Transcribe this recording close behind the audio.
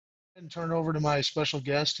And turn it over to my special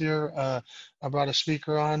guest here. I brought a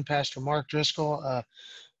speaker on, Pastor Mark Driscoll.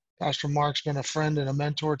 Pastor Mark's been a friend and a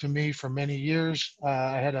mentor to me for many years.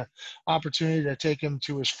 I had an opportunity to take him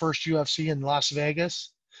to his first UFC in Las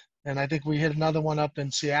Vegas, and I think we hit another one up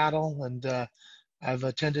in Seattle. And I've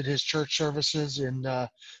attended his church services in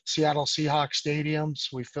Seattle Seahawks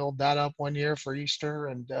stadiums. We filled that up one year for Easter,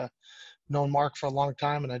 and known Mark for a long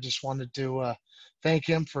time, and I just wanted to thank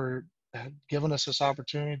him for giving us this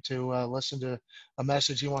opportunity to listen to a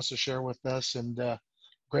message he wants to share with us, and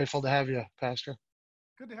grateful to have you, Pastor.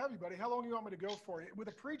 Good to have you, buddy. How long do you want me to go for? With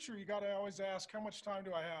a preacher, you got to always ask, how much time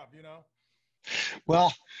do I have, you know?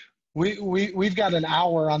 Well, we've got an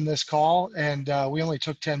hour on this call, and we only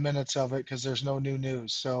took 10 minutes of it because there's no new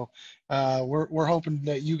news. So we're hoping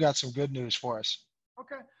that you got some good news for us.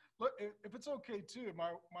 Okay. Look, if it's okay too,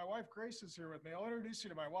 my wife Grace is here with me. I'll introduce you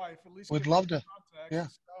to my wife. At least we'd love to. Context. Yeah.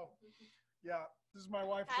 So, yeah, this is my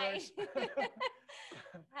wife, Hi. Grace.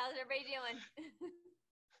 How's everybody doing?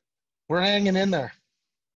 We're hanging in there.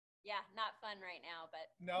 Yeah, not fun right now, but.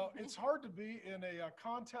 No, it's hard to be in a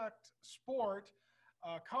contact sport,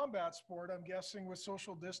 combat sport, I'm guessing, with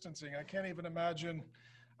social distancing. I can't even imagine.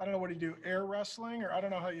 I don't know what you do, air wrestling, or I don't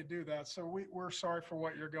know how you do that. So we're sorry for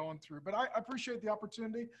what you're going through. But I appreciate the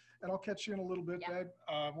opportunity, and I'll catch you in a little bit, Babe.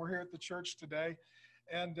 We're here at the church today.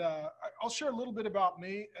 And I'll share a little bit about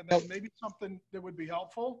me, and then maybe something that would be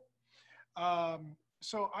helpful.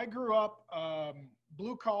 So I grew up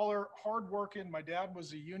blue collar, hard working. My dad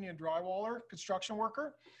was a union drywaller, construction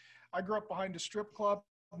worker. I grew up behind a strip club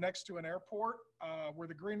next to an airport where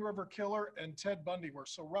the Green River Killer and Ted Bundy were.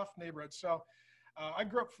 So rough neighborhood. So I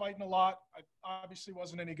grew up fighting a lot. I obviously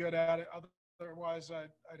wasn't any good at it. Otherwise,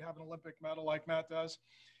 I'd have an Olympic medal like Matt does.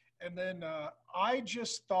 And then I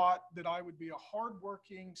just thought that I would be a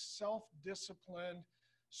hardworking, self-disciplined,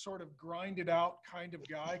 sort of grinded out kind of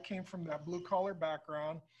guy. Came from that blue collar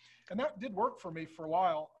background. And that did work for me for a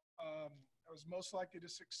while. I was most likely to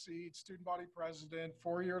succeed, student body president,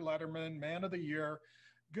 4-year letterman, man of the year,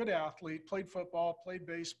 good athlete, played football, played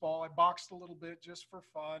baseball. I boxed a little bit just for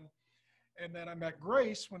fun. And then I met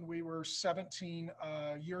Grace when we were 17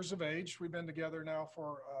 years of age. We've been together now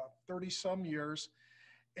for 30-some years.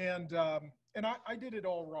 And I did it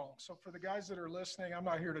all wrong. So for the guys that are listening, I'm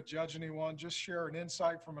not here to judge anyone, just share an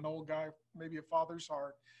insight from an old guy, maybe a father's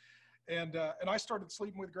heart. And I started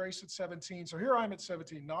sleeping with Grace at 17. So here I am at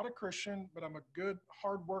 17, not a Christian, but I'm a good,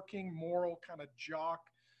 hardworking, moral kind of jock,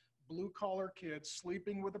 blue-collar kid,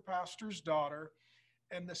 sleeping with a pastor's daughter.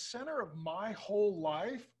 And the center of my whole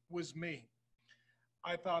life was me.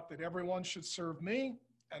 I thought that everyone should serve me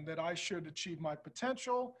and that I should achieve my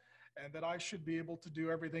potential and that I should be able to do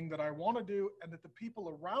everything that I want to do, and that the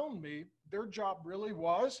people around me, their job really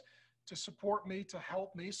was to support me, to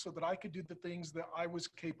help me so that I could do the things that I was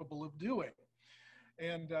capable of doing.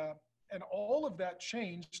 And all of that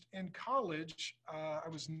changed in college. I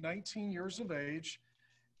was 19 years of age,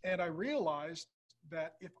 and I realized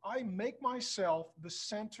that if I make myself the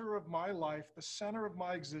center of my life, the center of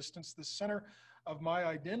my existence, the center of my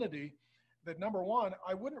identity, that number one,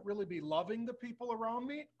 I wouldn't really be loving the people around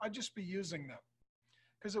me. I'd just be using them.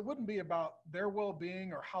 Because it wouldn't be about their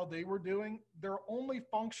well-being or how they were doing. Their only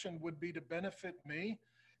function would be to benefit me.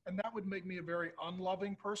 And that would make me a very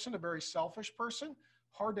unloving person, a very selfish person.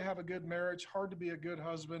 Hard to have a good marriage, hard to be a good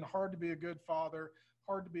husband, hard to be a good father,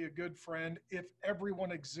 hard to be a good friend if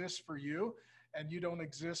everyone exists for you and you don't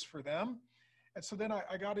exist for them. And so then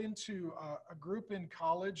I got into a group in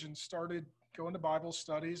college and started going to Bible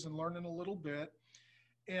studies and learning a little bit.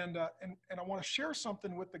 And I want to share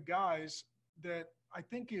something with the guys that I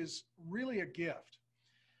think is really a gift.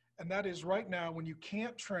 And that is right now when you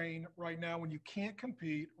can't train, right now when you can't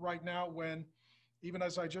compete, right now when, even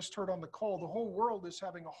as I just heard on the call, the whole world is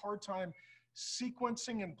having a hard time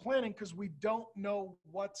sequencing and planning because we don't know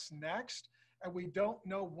what's next and we don't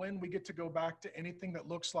know when we get to go back to anything that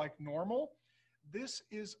looks like normal. This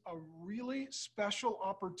is a really special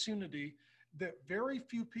opportunity that very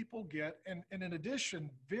few people get, and in addition,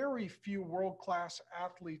 very few world-class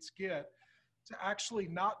athletes get, to actually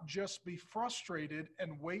not just be frustrated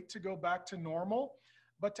and wait to go back to normal,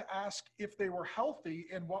 but to ask if they were healthy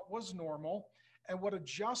and what was normal and what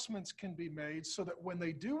adjustments can be made so that when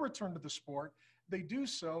they do return to the sport, they do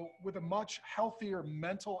so with a much healthier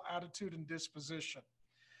mental attitude and disposition.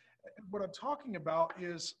 What I'm talking about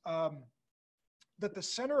is that the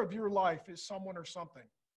center of your life is someone or something.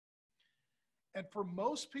 And for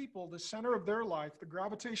most people, the center of their life, the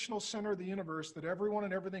gravitational center of the universe that everyone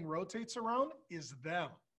and everything rotates around is them.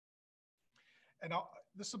 And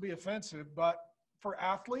this will be offensive, but for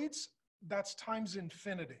athletes, that's times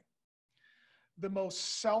infinity. The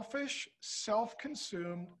most selfish,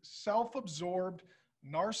 self-consumed, self-absorbed,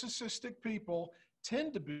 narcissistic people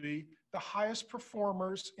tend to be the highest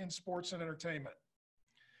performers in sports and entertainment.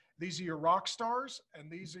 These are your rock stars and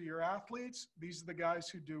these are your athletes. These are the guys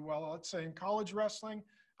who do well, let's say in college wrestling.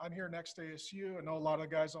 I'm here next to ASU. I know a lot of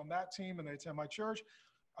guys on that team and they attend my church.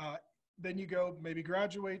 Then you go maybe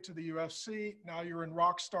graduate to the UFC. Now you're in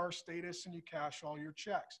rock star status and you cash all your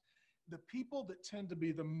checks. The people that tend to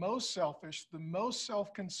be the most selfish, the most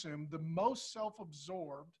self-consumed, the most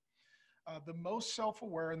self-absorbed, the most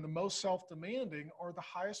self-aware, and the most self-demanding are the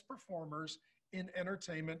highest performers in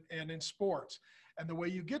entertainment and in sports. And the way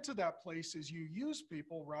you get to that place is you use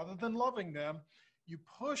people rather than loving them. You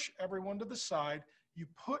push everyone to the side. You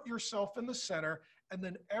put yourself in the center, and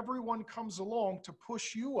then everyone comes along to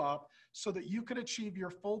push you up so that you can achieve your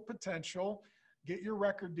full potential, get your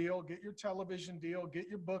record deal, get your television deal, get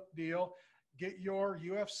your book deal, get your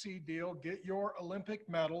UFC deal, get your Olympic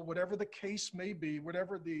medal, whatever the case may be,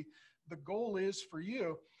 whatever the goal is for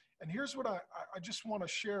you. And here's what I just want to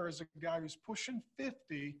share as a guy who's pushing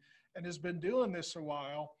 50 and has been doing this a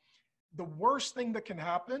while. The worst thing that can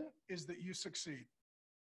happen is that you succeed.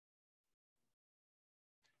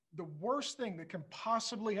 The worst thing that can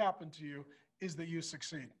possibly happen to you is that you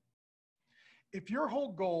succeed. If your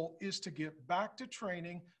whole goal is to get back to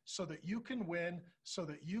training so that you can win, so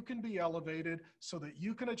that you can be elevated, so that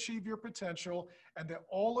you can achieve your potential, and that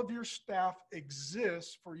all of your staff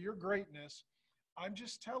exists for your greatness, I'm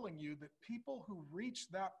just telling you that people who reach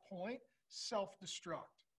that point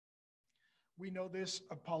self-destruct. We know this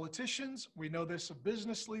of politicians. We know this of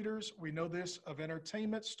business leaders. We know this of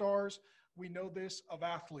entertainment stars. We know this of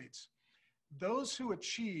athletes. Those who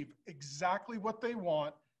achieve exactly what they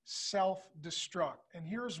want self-destruct. And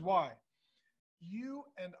here's why. You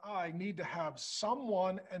and I need to have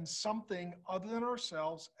someone and something other than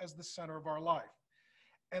ourselves as the center of our life.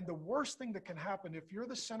 And the worst thing that can happen if you're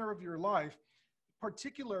the center of your life,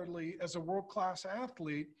 particularly as a world-class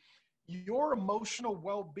athlete, your emotional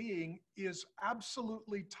well-being is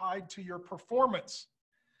absolutely tied to your performance.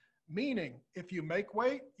 Meaning, if you make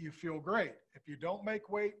weight, you feel great. If you don't make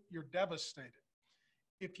weight, you're devastated.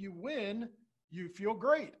 If you win, you feel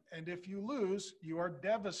great. And if you lose, you are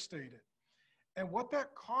devastated. And what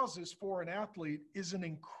that causes for an athlete is an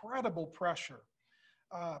incredible pressure.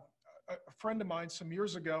 A friend of mine some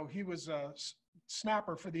years ago, he was a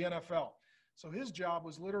snapper for the NFL. So his job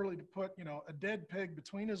was literally to put, a dead pig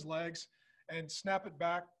between his legs and snap it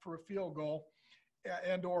back for a field goal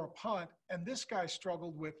and or a punt. And this guy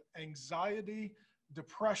struggled with anxiety,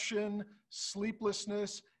 depression,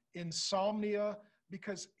 sleeplessness, insomnia,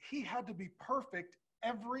 because he had to be perfect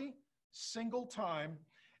every single time.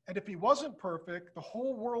 And if he wasn't perfect, the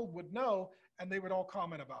whole world would know and they would all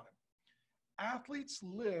comment about him. Athletes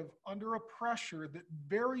live under a pressure that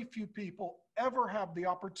very few people ever have the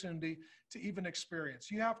opportunity to even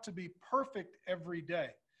experience. You have to be perfect every day.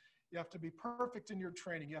 You have to be perfect in your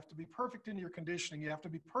training. You have to be perfect in your conditioning. You have to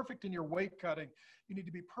be perfect in your weight cutting. You need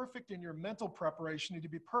to be perfect in your mental preparation. You need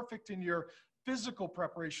to be perfect in your physical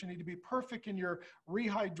preparation. You need to be perfect in your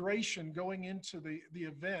rehydration going into the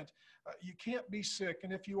event. You can't be sick.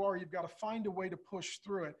 And if you are, you've got to find a way to push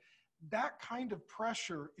through it. That kind of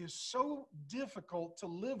pressure is so difficult to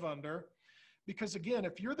live under because, again,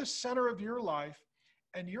 if you're the center of your life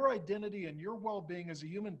and your identity and your well-being as a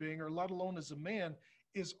human being, or let alone as a man,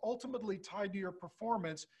 is ultimately tied to your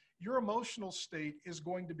performance, your emotional state is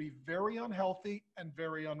going to be very unhealthy and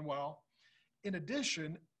very unwell. In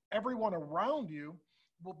addition, everyone around you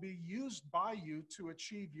will be used by you to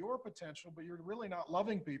achieve your potential, but you're really not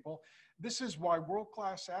loving people. This is why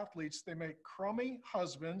world-class athletes, they make crummy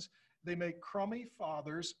husbands, they make crummy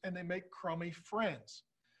fathers, and they make crummy friends.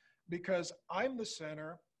 Because I'm the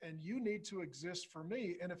center and you need to exist for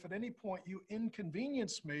me. And if at any point you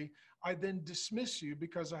inconvenience me, I then dismiss you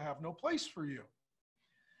because I have no place for you.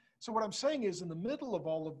 So what I'm saying is, in the middle of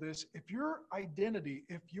all of this, if your identity,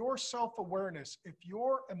 if your self-awareness, if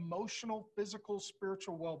your emotional, physical,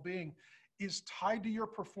 spiritual well-being is tied to your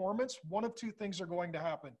performance, one of two things are going to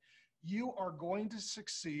happen. You are going to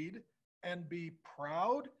succeed and be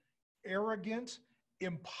proud, arrogant,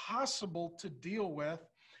 impossible to deal with,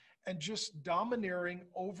 and just domineering,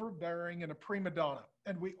 overbearing, and a prima donna.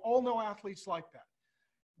 And we all know athletes like that.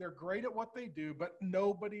 They're great at what they do, but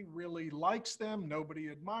nobody really likes them. Nobody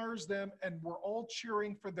admires them. And we're all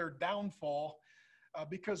cheering for their downfall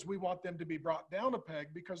because we want them to be brought down a peg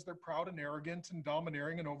because they're proud and arrogant and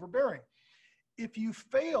domineering and overbearing. If you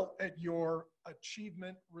fail at your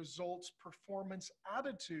achievement, results, performance,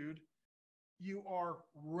 attitude, you are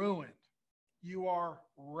ruined. You are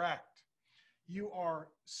wrecked. you are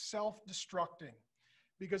self-destructing.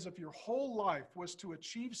 Because if your whole life was to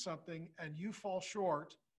achieve something and you fall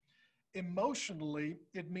short, emotionally,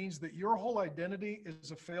 it means that your whole identity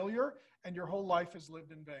is a failure and your whole life is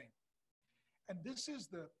lived in vain. And these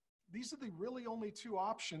are the really only two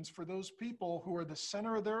options for those people who are the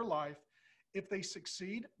center of their life. If they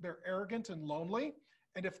succeed, they're arrogant and lonely.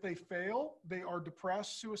 And if they fail, they are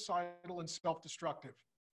depressed, suicidal, and self-destructive.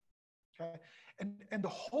 Okay? And the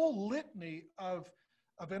whole litany of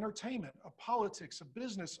entertainment, of politics, of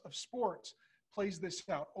business, of sports plays this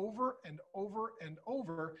out over and over and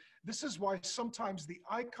over. This is why sometimes the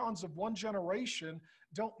icons of one generation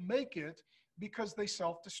don't make it, because they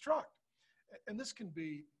self-destruct. And this can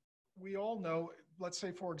be, we all know, let's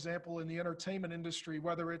say, for example, in the entertainment industry,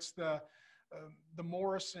 whether it's the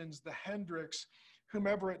Morrisons, the Hendricks,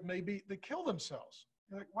 whomever it may be, they kill themselves.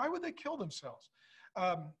 You're like, why would they kill themselves?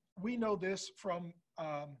 We know this from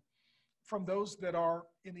those that are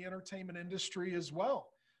in the entertainment industry as well.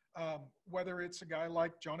 Whether it's a guy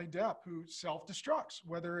like Johnny Depp who self-destructs,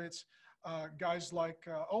 whether it's guys like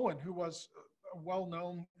Owen, who was a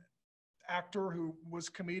well-known actor who was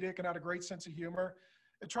comedic and had a great sense of humor,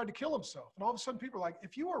 and tried to kill himself. And all of a sudden people are like,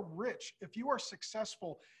 if you are rich, if you are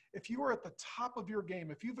successful, if you are at the top of your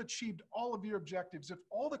game, if you've achieved all of your objectives, if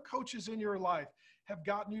all the coaches in your life have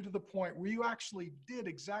gotten you to the point where you actually did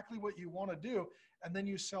exactly what you want to do, and then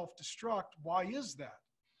you self-destruct, why is that?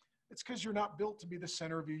 It's because you're not built to be the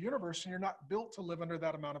center of your universe, and you're not built to live under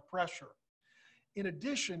that amount of pressure. In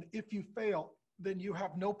addition, if you fail, then you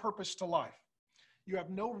have no purpose to life. You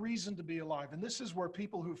have no reason to be alive. And this is where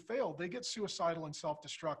people who fail, they get suicidal and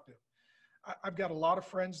self-destructive. I've got a lot of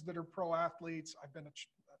friends that are pro athletes. I've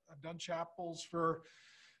done chapels for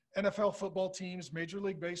NFL football teams, Major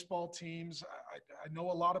League Baseball teams. I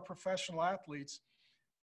know a lot of professional athletes.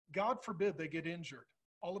 God forbid they get injured.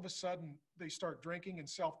 All of a sudden, they start drinking and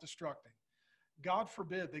self-destructing. God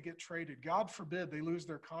forbid they get traded. God forbid they lose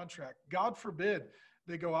their contract. God forbid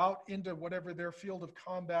they go out into whatever their field of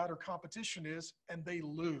combat or competition is, and they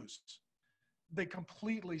lose. They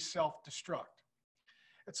completely self-destruct.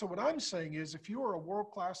 And so what I'm saying is, if you are a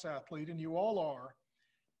world-class athlete, and you all are,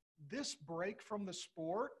 this break from the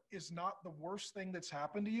sport is not the worst thing that's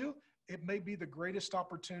happened to you. It may be the greatest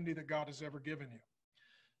opportunity that God has ever given you.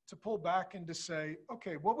 To pull back and to say,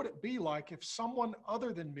 okay, what would it be like if someone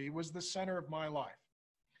other than me was the center of my life?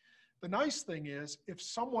 The nice thing is, if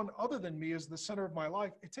someone other than me is the center of my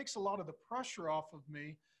life, it takes a lot of the pressure off of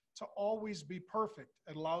me to always be perfect.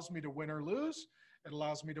 It allows me to win or lose. It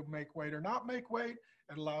allows me to make weight or not make weight.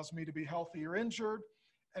 It allows me to be healthy or injured.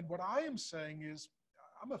 And what I am saying is,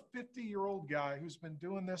 I'm a 50-year-old guy who's been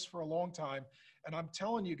doing this for a long time. And I'm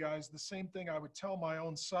telling you guys the same thing I would tell my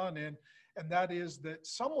own son, and that is that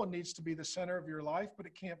someone needs to be the center of your life, but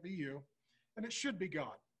it can't be you. And it should be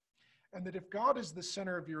God. And that if God is the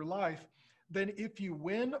center of your life, then if you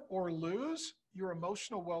win or lose, your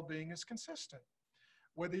emotional well-being is consistent.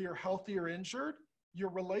 Whether you're healthy or injured, your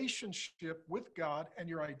relationship with God and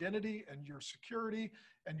your identity and your security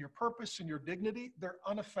and your purpose and your dignity, they're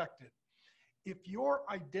unaffected. If your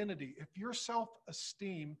identity, if your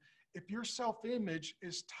self-esteem, if your self-image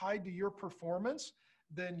is tied to your performance,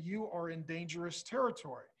 then you are in dangerous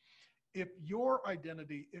territory. If your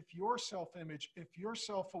identity, if your self-image, if your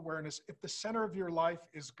self-awareness, if the center of your life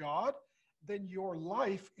is God, then your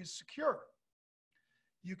life is secure.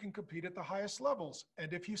 You can compete at the highest levels.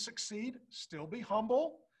 And if you succeed, still be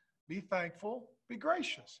humble, be thankful, be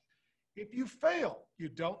gracious. If you fail, you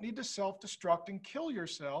don't need to self-destruct and kill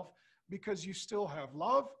yourself, because you still have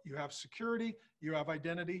love, you have security, you have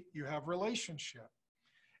identity, you have relationship.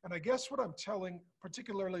 And I guess what I'm telling,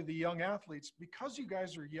 particularly the young athletes, because you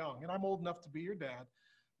guys are young, and I'm old enough to be your dad,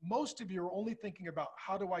 most of you are only thinking about,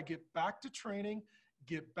 how do I get back to training,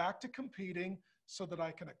 get back to competing, so that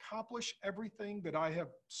I can accomplish everything that I have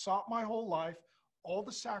sought my whole life, all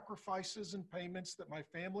the sacrifices and payments that my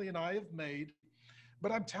family and I have made.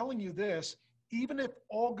 But I'm telling you this, even if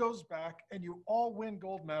all goes back and you all win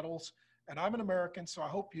gold medals, and I'm an American, so I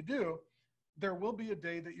hope you do, there will be a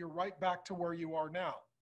day that you're right back to where you are now.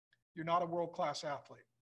 You're not a world-class athlete.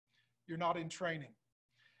 You're not in training.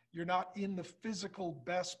 You're not in the physical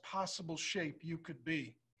best possible shape you could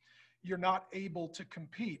be. You're not able to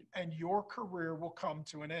compete, and your career will come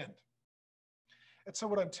to an end. And so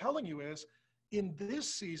what I'm telling you is, in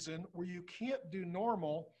this season where you can't do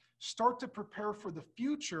normal, start to prepare for the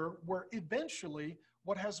future where eventually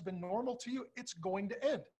what has been normal to you, it's going to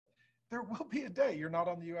end. There will be a day you're not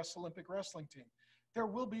on the US Olympic wrestling team. There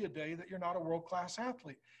will be a day that you're not a world-class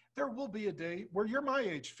athlete. There will be a day where you're my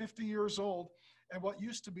age, 50 years old, And what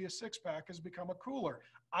used to be a six-pack has become a cooler.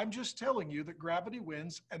 I'm just telling you that gravity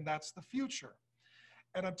wins, and that's the future.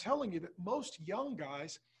 And I'm telling you that most young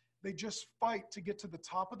guys, they just fight to get to the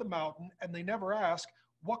top of the mountain, and they never ask,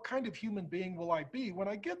 what kind of human being will I be when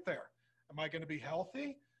I get there? Am I going to be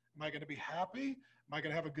healthy? Am I going to be happy? Am I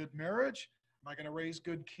going to have a good marriage? Am I going to raise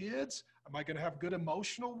good kids? Am I going to have good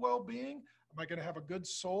emotional well-being? Am I going to have a good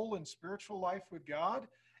soul and spiritual life with God?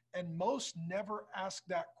 And most never ask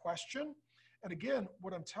that question. And again,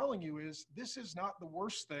 what I'm telling you is this is not the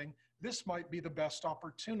worst thing. This might be the best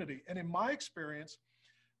opportunity. And in my experience,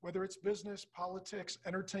 whether it's business, politics,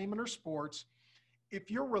 entertainment, or sports,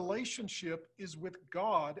 if your relationship is with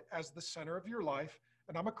God as the center of your life,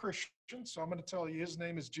 and I'm a Christian, so I'm going to tell you his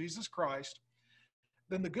name is Jesus Christ,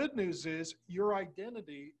 then the good news is your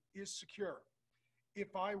identity is secure.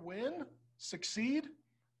 If I win, succeed,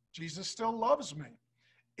 Jesus still loves me.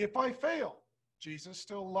 If I fail, Jesus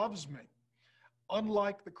still loves me.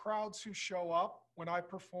 Unlike the crowds who show up when I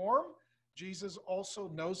perform, Jesus also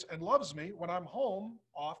knows and loves me when I'm home,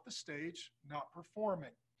 off the stage, not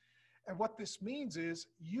performing. And what this means is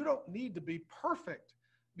you don't need to be perfect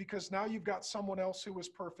because now you've got someone else who was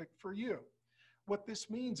perfect for you. What this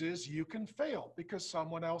means is you can fail because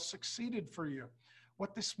someone else succeeded for you.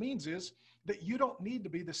 What this means is that you don't need to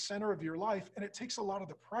be the center of your life, and it takes a lot of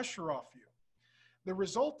the pressure off you. The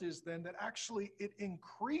result is then that actually it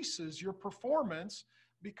increases your performance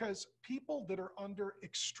because people that are under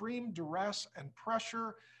extreme duress and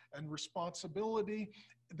pressure and responsibility,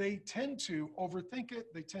 they tend to overthink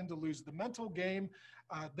it. They tend to lose the mental game.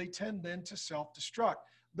 They tend then to self-destruct.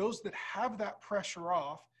 Those that have that pressure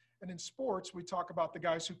off, and in sports, we talk about the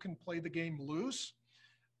guys who can play the game loose.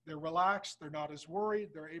 They're relaxed. They're not as worried.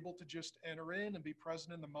 They're able to just enter in and be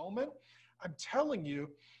present in the moment. I'm telling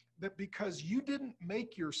you that because you didn't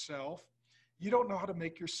make yourself, you don't know how to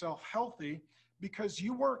make yourself healthy because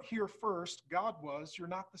you weren't here first. God was. You're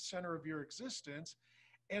not the center of your existence.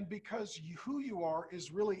 And because who you are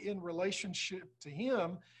is really in relationship to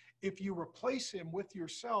him, if you replace him with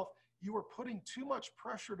yourself, you are putting too much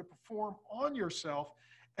pressure to perform on yourself,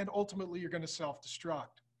 and ultimately you're going to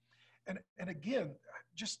self-destruct. And again,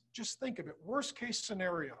 just think of it. Worst case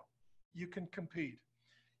scenario, you can compete.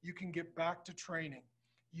 You can get back to training.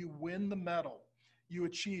 You win the medal. You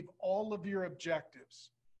achieve all of your objectives.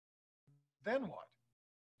 Then what?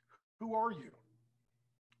 Who are you?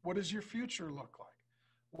 What does your future look like?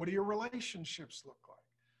 What do your relationships look like?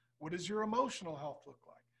 What does your emotional health look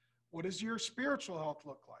like? What does your spiritual health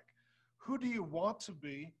look like? Who do you want to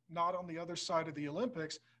be, not on the other side of the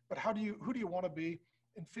Olympics, but who do you want to be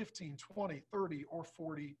in 15, 20, 30, or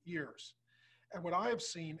 40 years? And what I have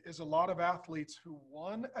seen is a lot of athletes who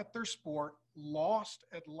won at their sport, lost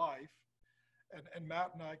at life. And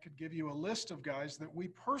Matt and I could give you a list of guys that we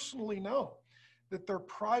personally know that their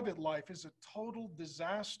private life is a total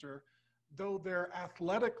disaster, though their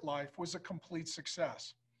athletic life was a complete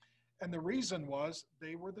success. And the reason was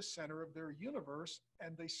they were the center of their universe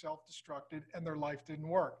and they self-destructed and their life didn't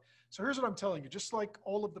work. So here's what I'm telling you, just like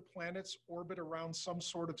all of the planets orbit around some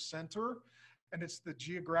sort of center, and it's the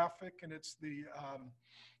geographic and it's the,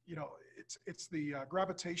 it's the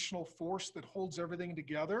gravitational force that holds everything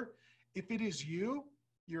together. If it is you,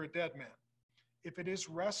 you're a dead man. If it is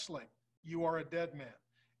wrestling, you are a dead man.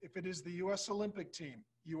 If it is the US Olympic team,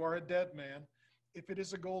 you are a dead man. If it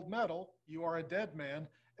is a gold medal, you are a dead man.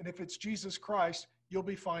 And if it's Jesus Christ, you'll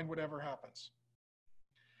be fine whatever happens.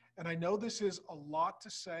 And I know this is a lot to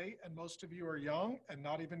say, and most of you are young and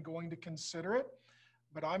not even going to consider it,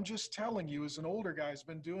 but I'm just telling you, as an older guy who's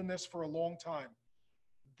been doing this for a long time,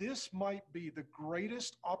 this might be the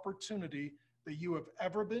greatest opportunity that you have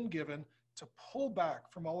ever been given to pull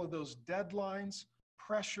back from all of those deadlines,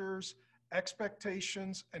 pressures,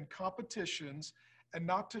 expectations, and competitions, and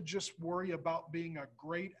not to just worry about being a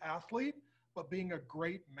great athlete, but being a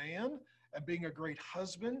great man and being a great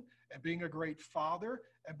husband and being a great father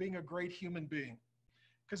and being a great human being.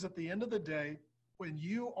 Because at the end of the day, when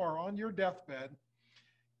you are on your deathbed,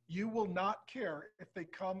 you will not care if they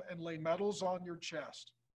come and lay medals on your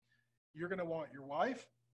chest. You're going to want your wife,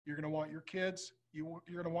 you're going to want your kids, you're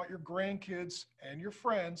going to want your grandkids and your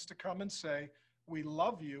friends to come and say, we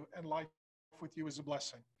love you and life with you is a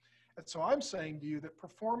blessing. And so I'm saying to you that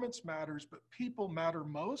performance matters, but people matter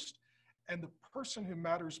most. And the person who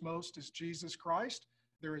matters most is Jesus Christ.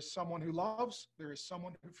 There is someone who loves. There is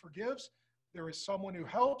someone who forgives. There is someone who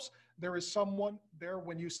helps. There is someone there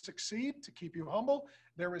when you succeed to keep you humble.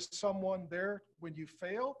 There is someone there when you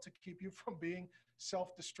fail to keep you from being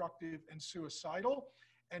self-destructive and suicidal.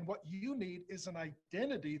 And what you need is an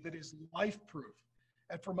identity that is life-proof.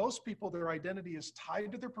 And for most people, their identity is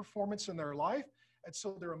tied to their performance in their life. And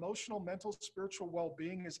so their emotional, mental, spiritual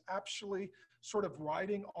well-being is actually sort of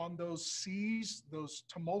riding on those seas, those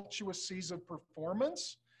tumultuous seas of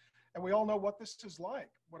performance. And we all know what this is like.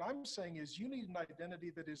 What I'm saying is you need an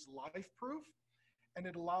identity that is life-proof, and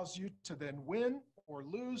it allows you to then win or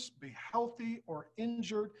lose, be healthy or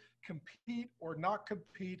injured, compete or not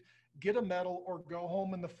compete, get a medal or go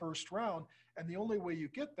home in the first round. And the only way you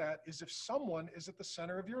get that is if someone is at the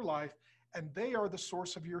center of your life and they are the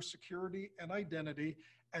source of your security and identity,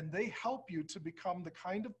 and they help you to become the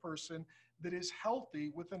kind of person that is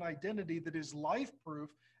healthy with an identity that is life-proof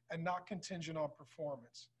and not contingent on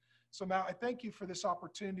performance. So Matt, I thank you for this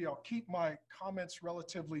opportunity. I'll keep my comments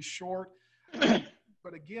relatively short.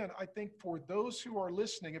 But again, I think for those who are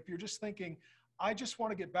listening, if you're just thinking, I just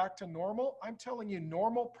want to get back to normal, I'm telling you,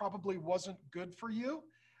 normal probably wasn't good for you.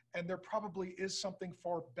 And there probably is something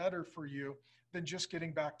far better for you than just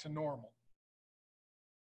getting back to normal.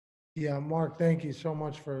 Yeah, Mark, thank you so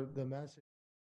much for the message.